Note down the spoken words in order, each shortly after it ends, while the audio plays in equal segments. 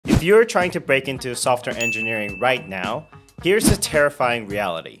If you're trying to break into software engineering right now, here's the terrifying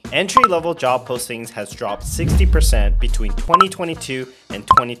reality. Entry-level job postings has dropped 60% between 2022 and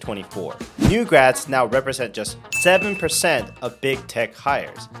 2024. New grads now represent just 7% of big tech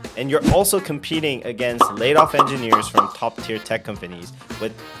hires. And you're also competing against laid-off engineers from top-tier tech companies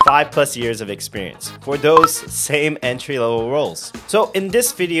with 5+ years of experience for those same entry-level roles. So in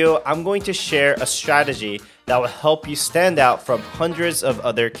this video, I'm going to share a strategy that will help you stand out from hundreds of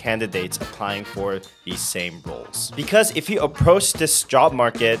other candidates applying for these same roles. Because if you approach this job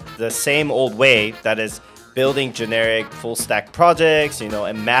market the same old way, that is building generic full stack projects,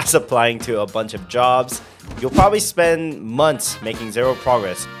 and mass applying to a bunch of jobs, you'll probably spend months making zero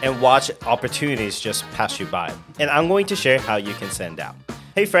progress and watch opportunities just pass you by. And I'm going to share how you can stand out.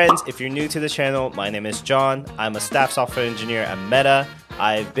 Hey friends, if you're new to the channel, my name is John. I'm a staff software engineer at Meta.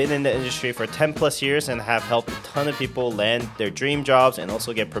 I've been in the industry for 10+ years and have helped a ton of people land their dream jobs and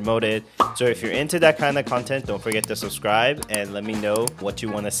also get promoted. So if you're into that kind of content, don't forget to subscribe and let me know what you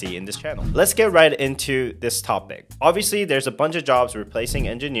want to see in this channel. Let's get right into this topic. Obviously, there's a bunch of jobs replacing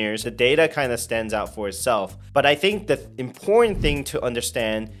engineers. The data kind of stands out for itself. But I think the important thing to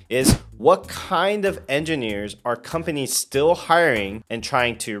understand is what kind of engineers are companies still hiring and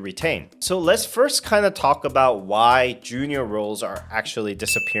trying to retain? So let's first kind of talk about why junior roles are actually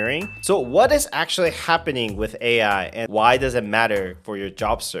disappearing. So what is actually happening with AI and why does it matter for your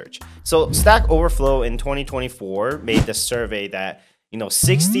job search? So Stack Overflow in 2024 made the survey that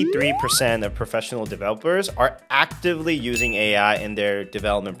 63% of professional developers are actively using AI in their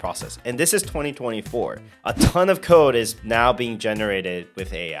development process. And this is 2024. A ton of code is now being generated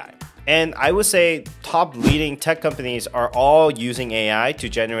with AI. And I would say top leading tech companies are all using AI to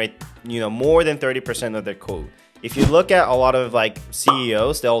generate, more than 30% of their code. If you look at a lot of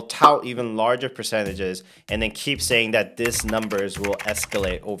CEOs, they'll tout even larger percentages and then keep saying that these numbers will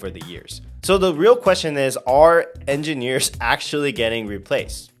escalate over the years. So the real question is, are engineers actually getting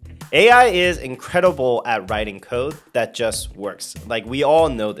replaced? AI is incredible at writing code that just works. We all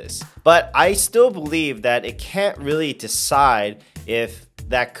know this. But I still believe that it can't really decide if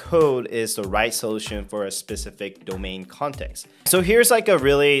that code is the right solution for a specific domain context. So here's a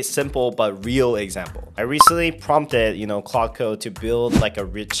really simple but real example. I recently prompted, Claude Code to build a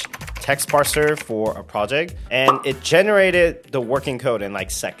rich text parser for a project, and it generated the working code in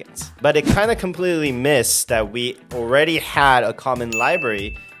seconds. But it kind of completely missed that we already had a common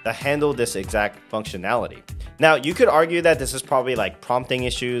library that handled this exact functionality. Now, you could argue that this is probably prompting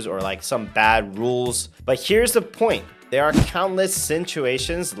issues or some bad rules, but here's the point. There are countless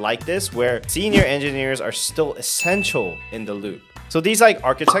situations like this where senior engineers are still essential in the loop. So these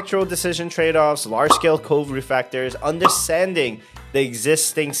architectural decision trade-offs, large-scale code refactors, understanding the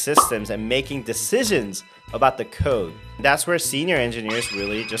existing systems and making decisions about the code. That's where senior engineers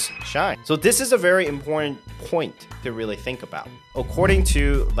really just shine. So this is a very important point to really think about. According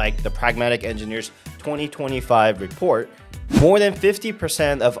to the Pragmatic Engineers 2025 report, more than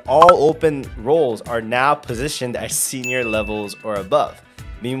 50% of all open roles are now positioned at senior levels or above.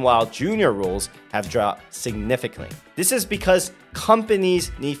 Meanwhile, junior roles have dropped significantly. This is because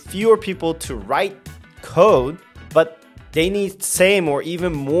companies need fewer people to write code, but they need same or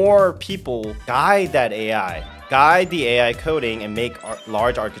even more people guide that AI, guide the AI coding and make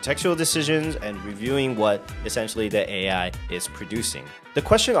large architectural decisions and reviewing what essentially the AI is producing. The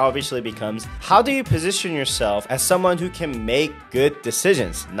question obviously becomes, how do you position yourself as someone who can make good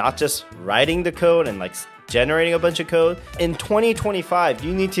decisions, not just writing the code and generating a bunch of code? In 2025,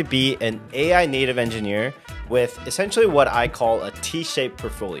 you need to be an AI native engineer with essentially what I call a T-shaped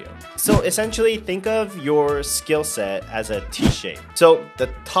portfolio. So essentially think of your skill set as a T-shape. So the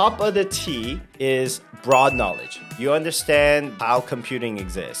top of the T is broad knowledge. You understand how computing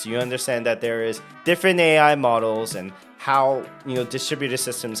exists. You understand that there is different AI models and how distributed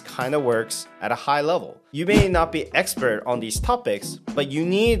systems kind of works at a high level. You may not be expert on these topics, but you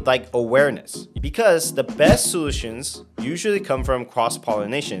need awareness, because the best solutions usually come from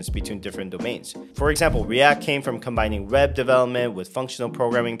cross-pollinations between different domains. For example, React came from combining web development with functional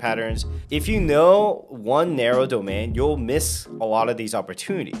programming patterns. If you know one narrow domain, you'll miss a lot of these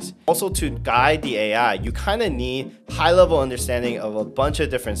opportunities. Also, to guide the AI, you kind of need high-level understanding of a bunch of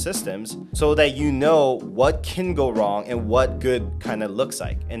different systems so that you know what can go wrong and what good kind of looks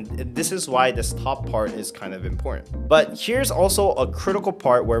like. And this is why this top part is kind of important. But here's also a critical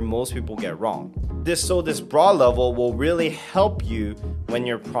part where most people get wrong. This broad level will really help you when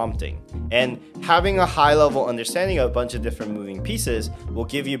you're prompting. And having a high level understanding of a bunch of different moving pieces will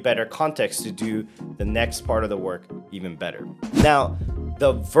give you better context to do the next part of the work even better. Now,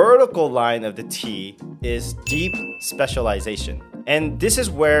 the vertical line of the T is deep specialization. And this is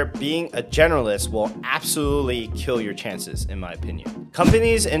where being a generalist will absolutely kill your chances, in my opinion.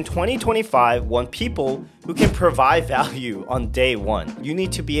 Companies in 2025 want people who can provide value on day one. You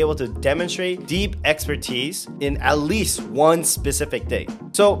need to be able to demonstrate deep expertise in at least one specific thing.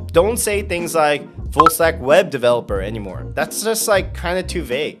 So don't say things like full stack web developer anymore. That's just like kind of too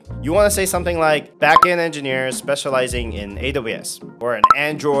vague. You want to say something like backend engineer specializing in AWS, or an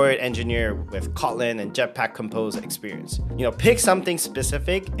Android engineer with Kotlin and Jetpack Compose experience. You know, pick something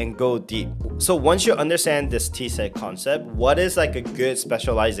specific and go deep. So once you understand this T-set concept, what is like a good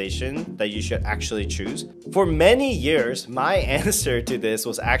specialization that you should actually choose? For many years, my answer to this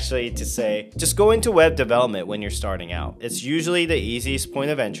was actually to say, just go into web development when you're starting out. It's usually the easiest point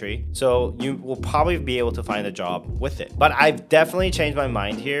of entry, so you will probably be able to find a job with it. But I've definitely changed my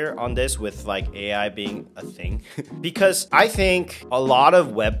mind here on this with like AI being a thing because I think a lot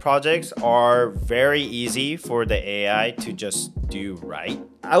of web projects are very easy for the AI to just do right.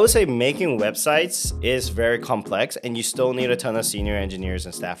 I would say making websites is very complex and you still need a ton of senior engineers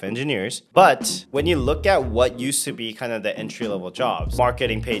and staff engineers. But when you look at what used to be kind of the entry-level jobs,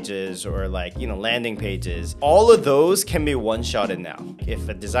 marketing pages or like, you know, landing pages, all of those can be one-shotted now. If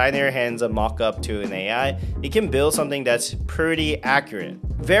a designer hands a mock-up to an AI, it can build something that's pretty accurate.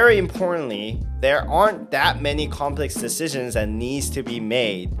 Very importantly, there aren't that many complex decisions that needs to be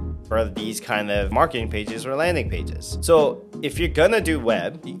made for these kind of marketing pages or landing pages. So if you're gonna do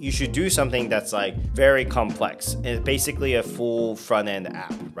web, you should do something that's like very complex. It's basically a full front-end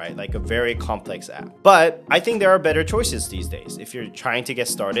app, right? Like a very complex app. But I think there are better choices these days if you're trying to get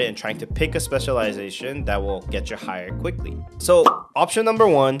started and trying to pick a specialization that will get you hired quickly. So option number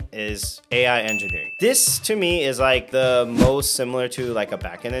one is AI engineering. This to me is like the most similar to like a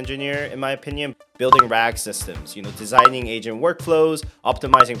backend engineer in my opinion. Building RAG systems, you know, designing agent workflows,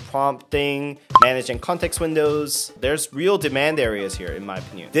 optimizing prompting, managing context windows. There's real demand areas here in my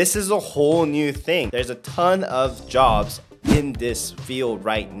opinion. This is a whole new thing. There's a ton of jobs in this field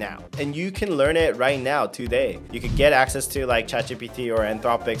right now, and you can learn it right now today. You could get access to like ChatGPT or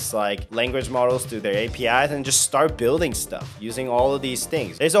Anthropic's like language models through their APIs and just start building stuff using all of these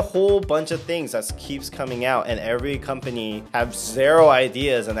things. There's a whole bunch of things that keeps coming out and every company have zero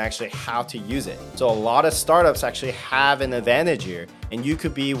ideas on actually how to use it. So a lot of startups actually have an advantage here, and you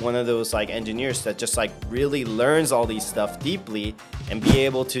could be one of those like engineers that just like really learns all these stuff deeply and be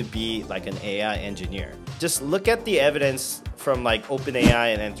able to be like an AI engineer. Just look at the evidence from like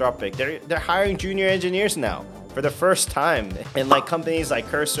OpenAI and Anthropic. They're hiring junior engineers now for the first time. And like companies like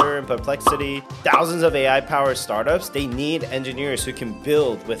Cursor and Perplexity, thousands of AI powered startups, they need engineers who can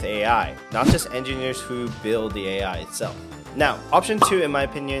build with AI, not just engineers who build the AI itself. Now, option two, in my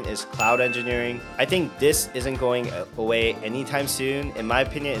opinion, is cloud engineering. I think this isn't going away anytime soon. In my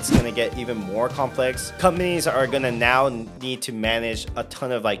opinion, it's gonna get even more complex. Companies are gonna now need to manage a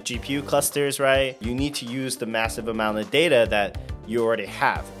ton of like GPU clusters, right? You need to use the massive amount of data that you already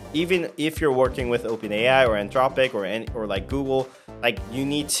have. Even if you're working with OpenAI or Anthropic or like Google, like you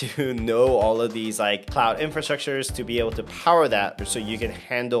need to know all of these like cloud infrastructures to be able to power that so you can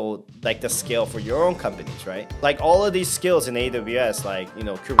handle like the scale for your own companies, right? Like all of these skills in AWS, like, you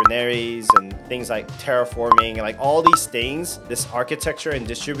know, Kubernetes and things like terraforming, like all these things, this architecture and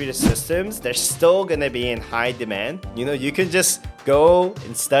distributed systems, they're still gonna be in high demand. You know, you can just go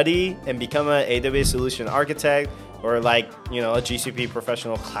and study and become an AWS solution architect, or like, you know, a GCP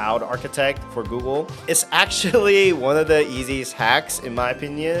professional cloud architect for Google. It's actually one of the easiest hacks, in my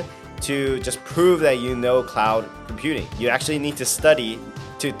opinion, to just prove that you know cloud computing. You actually need to study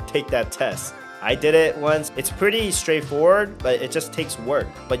to take that test. I did it once. It's pretty straightforward, but it just takes work,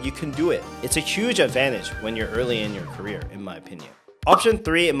 but you can do it. It's a huge advantage when you're early in your career, in my opinion. Option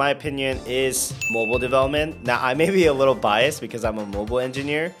three, in my opinion, is mobile development. Now, I may be a little biased because I'm a mobile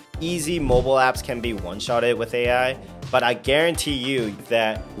engineer. Easy mobile apps can be one-shotted with AI, but I guarantee you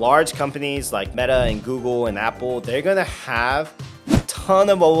that large companies like Meta and Google and Apple, they're gonna have a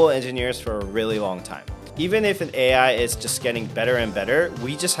ton of mobile engineers for a really long time. Even if an AI is just getting better and better,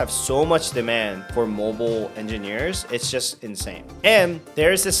 we just have so much demand for mobile engineers. It's just insane. And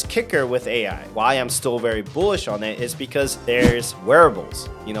there's this kicker with AI. Why I'm still very bullish on it is because there's wearables.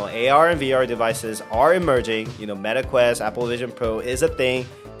 You know, AR and VR devices are emerging. You know, Meta Quest, Apple Vision Pro is a thing.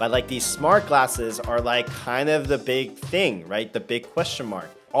 But like these smart glasses are like kind of the big thing, right? The big question mark.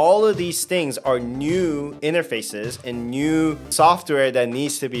 All of these things are new interfaces and new software that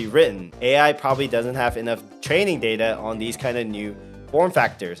needs to be written. AI probably doesn't have enough training data on these kind of new form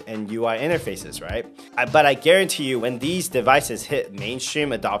factors and UI interfaces, right? But I guarantee you when these devices hit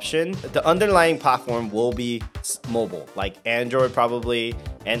mainstream adoption, the underlying platform will be mobile, like Android probably,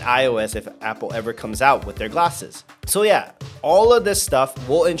 and iOS if Apple ever comes out with their glasses. So yeah, all of this stuff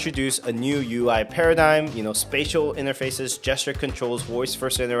will introduce a new UI paradigm, spatial interfaces, gesture controls, voice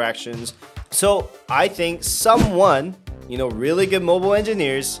first interactions. So I think someone, really good mobile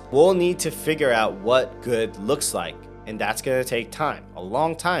engineers will need to figure out what good looks like. And that's gonna take time, a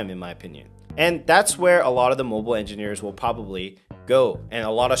long time in my opinion. And that's where a lot of the mobile engineers will probably go. And a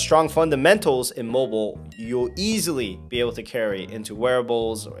lot of strong fundamentals in mobile, you'll easily be able to carry into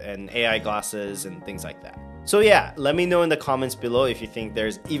wearables and AI glasses and things like that. So yeah, let me know in the comments below if you think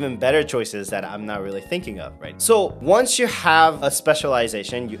there's even better choices that I'm not really thinking of, right? So once you have a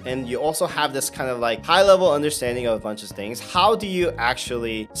specialization and you also have this kind of like high level understanding of a bunch of things, how do you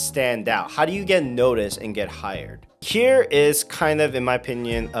actually stand out? How do you get noticed and get hired? Here is kind of, in my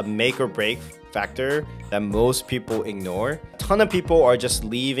opinion, a make or break factor that most people ignore. A ton of people are just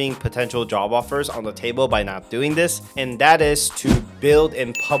leaving potential job offers on the table by not doing this, and that is to build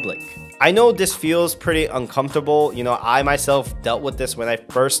in public. I know this feels pretty uncomfortable. I myself dealt with this when I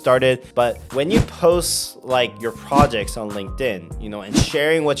first started, but when you post like your projects on LinkedIn, and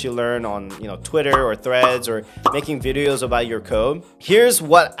sharing what you learn on, Twitter or Threads or making videos about your code, here's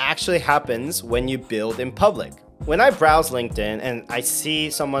what actually happens when you build in public. When I browse LinkedIn and I see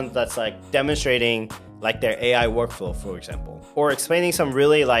someone that's like demonstrating like their AI workflow, for example, or explaining some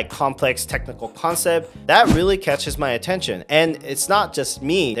really like complex technical concept, that really catches my attention. And it's not just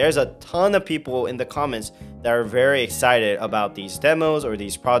me. There's a ton of people in the comments that are very excited about these demos or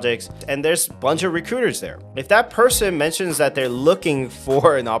these projects, and there's a bunch of recruiters there. If that person mentions that they're looking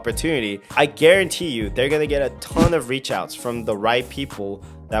for an opportunity, I guarantee you they're gonna get a ton of reach outs from the right people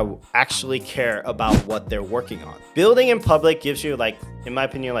that actually care about what they're working on. Building in public gives you, like, in my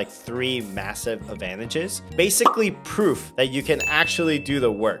opinion, like 3 massive advantages. Basically proof that you can actually do the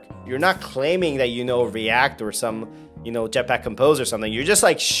work. You're not claiming that you know React or some, Jetpack Compose or something. You're just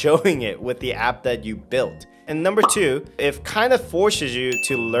like showing it with the app that you built. And number 2, it kind of forces you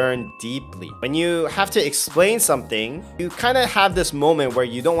to learn deeply. When you have to explain something, you kind of have this moment where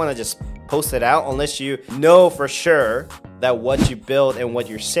you don't want to just post it out unless you know for sure that what you build and what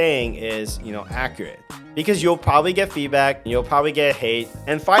you're saying is, accurate. Because you'll probably get feedback, you'll probably get hate.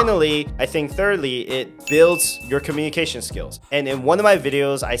 And finally, I think thirdly, it builds your communication skills. And in one of my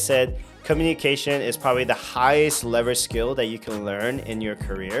videos, I said communication is probably the highest leverage skill that you can learn in your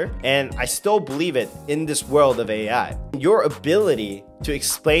career. And I still believe it in this world of AI. Your ability to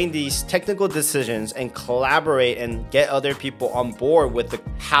explain these technical decisions and collaborate and get other people on board with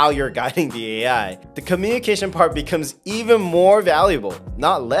how you're guiding the AI, the communication part becomes even more valuable,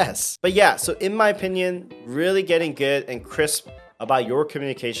 not less. But yeah, so in my opinion, really getting good and crisp about your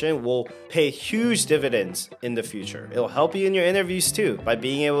communication will pay huge dividends in the future. It'll help you in your interviews too, by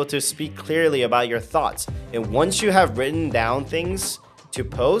being able to speak clearly about your thoughts. And once you have written down things to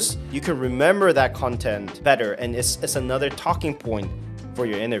post, you can remember that content better, and it's another talking point for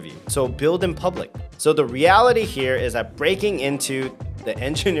your interview. So build in public. So the reality here is that breaking into the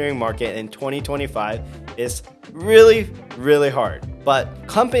engineering market in 2025 is really, really hard. But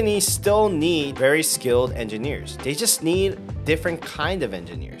companies still need very skilled engineers. They just need different kind of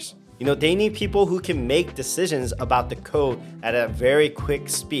engineers. They need people who can make decisions about the code at a very quick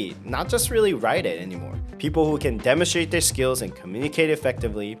speed, not just really write it anymore. People who can demonstrate their skills and communicate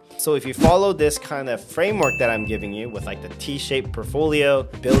effectively. So if you follow this kind of framework that I'm giving you with like the T-shaped portfolio,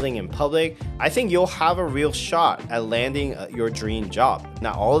 building in public, I think you'll have a real shot at landing your dream job.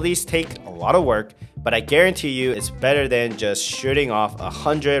 Now, all of these take a lot of work, but I guarantee you it's better than just shooting off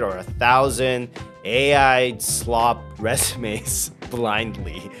 100 or 1,000 AI slop resumes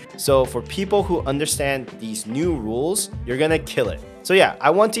blindly. So for people who understand these new rules, you're gonna kill it. So yeah, I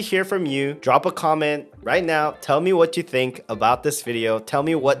want to hear from you. Drop a comment right now. Tell me what you think about this video. Tell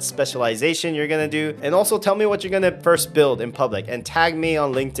me what specialization you're gonna do. And also tell me what you're gonna first build in public. And tag me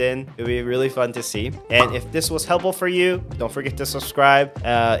on LinkedIn. It'll be really fun to see. And if this was helpful for you, don't forget to subscribe.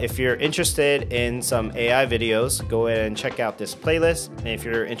 If you're interested in some AI videos, go ahead and check out this playlist. And if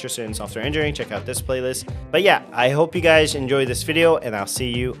you're interested in software engineering, check out this playlist. But yeah, I hope you guys enjoyed this video, and I'll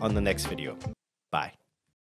see you on the next video. Bye.